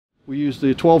We use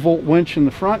the 12-volt winch in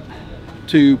the front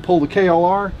to pull the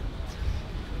KLR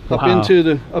up into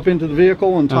the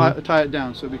vehicle and tie it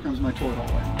down, so it becomes my toy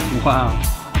hauler. Wow.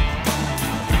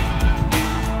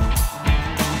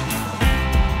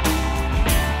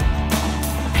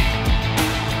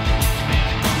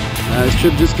 This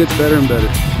trip just gets better and better.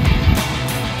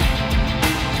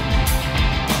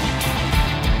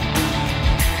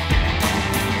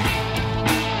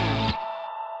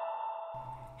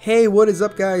 Hey, what is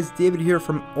up guys? David here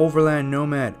from Overland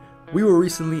Nomad. We were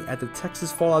recently at the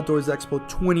Texas Fall Outdoors Expo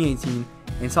 2018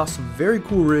 and saw some very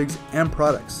cool rigs and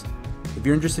products. If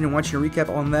you're interested in watching a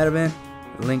recap on that event,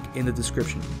 link in the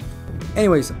description.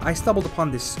 Anyways, I stumbled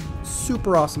upon this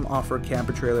super awesome off-road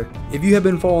camper trailer. If you have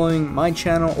been following my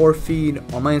channel or feed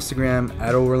on my Instagram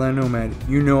at Overland Nomad,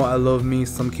 you know I love me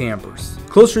some campers.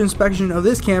 Closer inspection of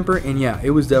this camper, and yeah,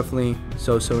 it was definitely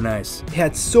so nice. It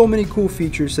had so many cool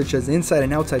features such as inside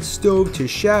and outside stove to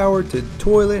shower to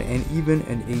toilet and even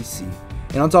an AC.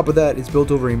 And on top of that, it's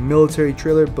built over a military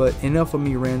trailer, but enough of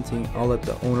me ranting. I'll let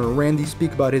the owner Randy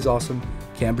speak about his awesome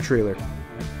camper trailer.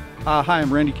 Hi,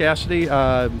 I'm Randy Cassidy.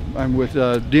 I'm with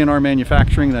DNR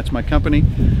Manufacturing. That's my company.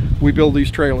 We build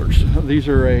these trailers. These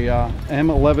are a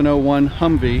M1101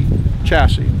 Humvee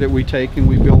chassis that we take and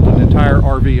we build an entire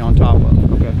RV on top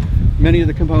of. Okay. Many of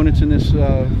the components in this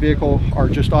vehicle are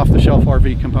just off-the-shelf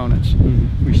RV components.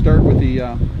 Mm-hmm. We start with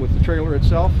the trailer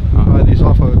itself. Buy these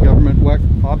off a government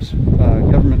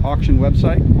auction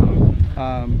website.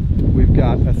 We've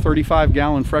got a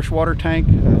 35-gallon freshwater tank,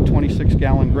 a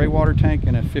 26-gallon gray water tank,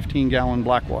 and a 15-gallon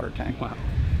black water tank. Wow.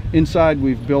 Inside,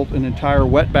 we've built an entire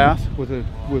wet bath with a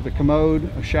commode,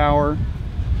 a shower,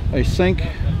 a sink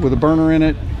with a burner in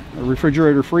it, a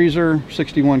refrigerator freezer,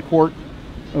 61 quart.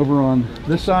 Over on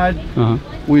this side,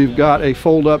 we've got a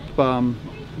fold-up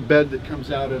bed that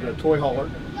comes out at a toy hauler.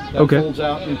 That folds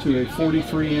out into a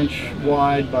 43-inch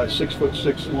wide by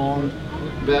 6'6" long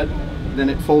bed. Then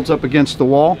it folds up against the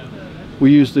wall.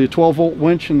 We use the 12-volt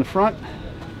winch in the front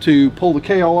to pull the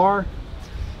KLR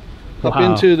up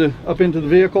into the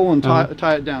vehicle and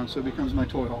tie it down, so it becomes my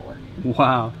toy hauler.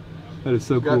 Wow, that is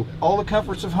so cool. All the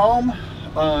comforts of home.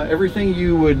 Everything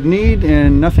you would need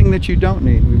and nothing that you don't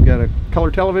need. We've got a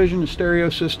color television, a stereo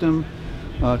system,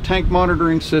 tank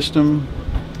monitoring system.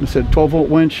 I said 12-volt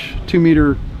winch,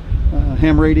 2-meter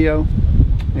ham radio,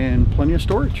 and plenty of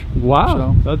storage.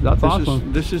 Wow, so that's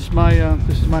awesome. This is my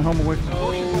home away from the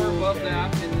above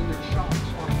that, and then there's shops.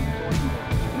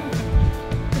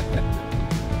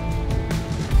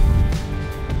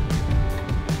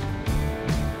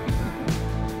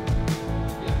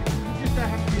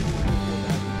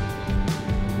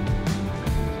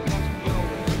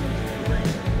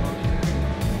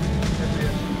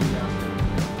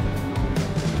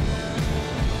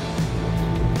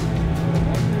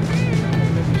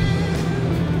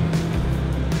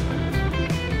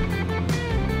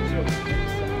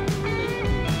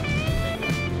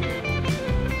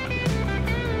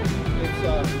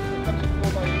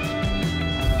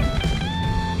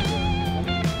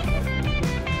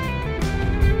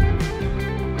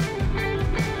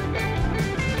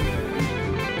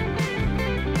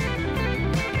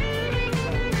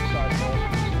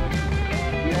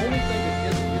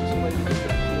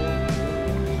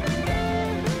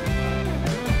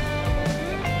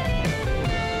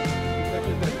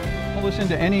 This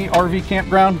into any RV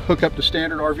campground, hook up to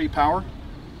standard RV power,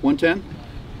 110.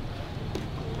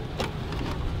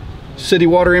 City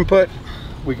water input,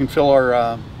 we can fill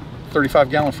our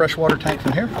 35-gallon freshwater tank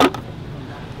from here.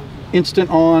 Instant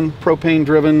on propane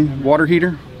driven water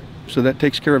heater, so that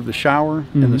takes care of the shower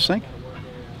and the sink.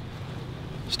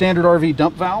 Standard RV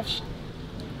dump valves.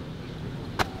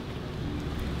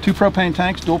 2 propane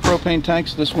tanks, dual propane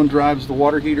tanks. This one drives the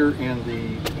water heater and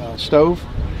the stove.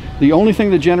 The only thing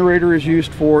the generator is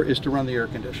used for is to run the air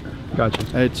conditioner. Gotcha.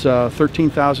 It's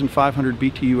 13,500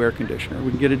 BTU air conditioner. We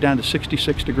can get it down to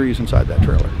 66 degrees inside that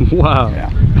trailer. Wow.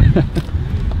 Yeah.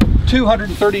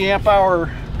 230 amp hour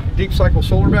deep cycle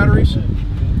solar batteries.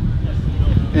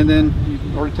 And then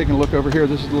you've already taken a look over here.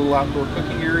 This is a little outdoor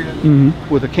cooking area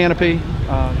with a canopy.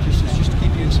 Just to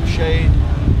keep you in some shade.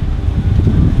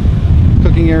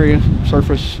 Cooking area,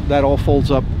 surface, that all folds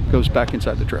up, goes back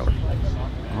inside the trailer.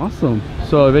 Awesome.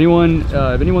 So if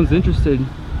anyone's interested,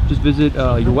 just visit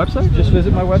your website? Just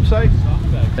visit my website.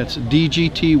 That's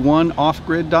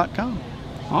dgt1offgrid.com.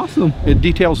 Awesome. It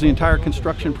details the entire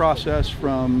construction process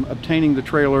from obtaining the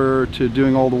trailer to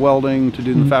doing all the welding, to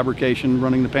doing the fabrication,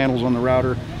 running the panels on the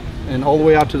router, and all the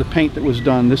way out to the paint that was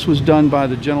done. This was done by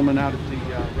the gentleman out at the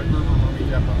Red River Army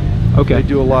Depot. Okay. They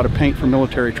do a lot of paint for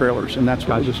military trailers, and that's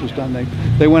why this was done.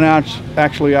 They went out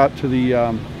actually out to the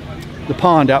the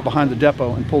pond out behind the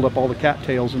depot and pulled up all the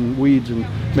cattails and weeds and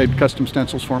made custom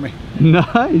stencils for me.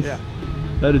 Nice. Yeah.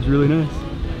 That is really nice.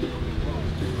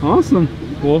 Awesome.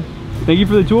 Well, thank you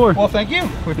for the tour. Well, thank you.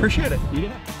 We appreciate it.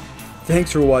 Yeah.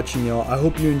 Thanks for watching, y'all. I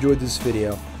hope you enjoyed this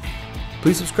video.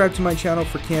 Please subscribe to my channel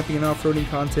for camping and off-roading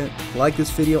content, like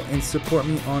this video, and support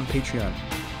me on Patreon.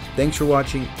 Thanks for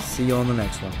watching. See you on the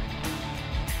next one.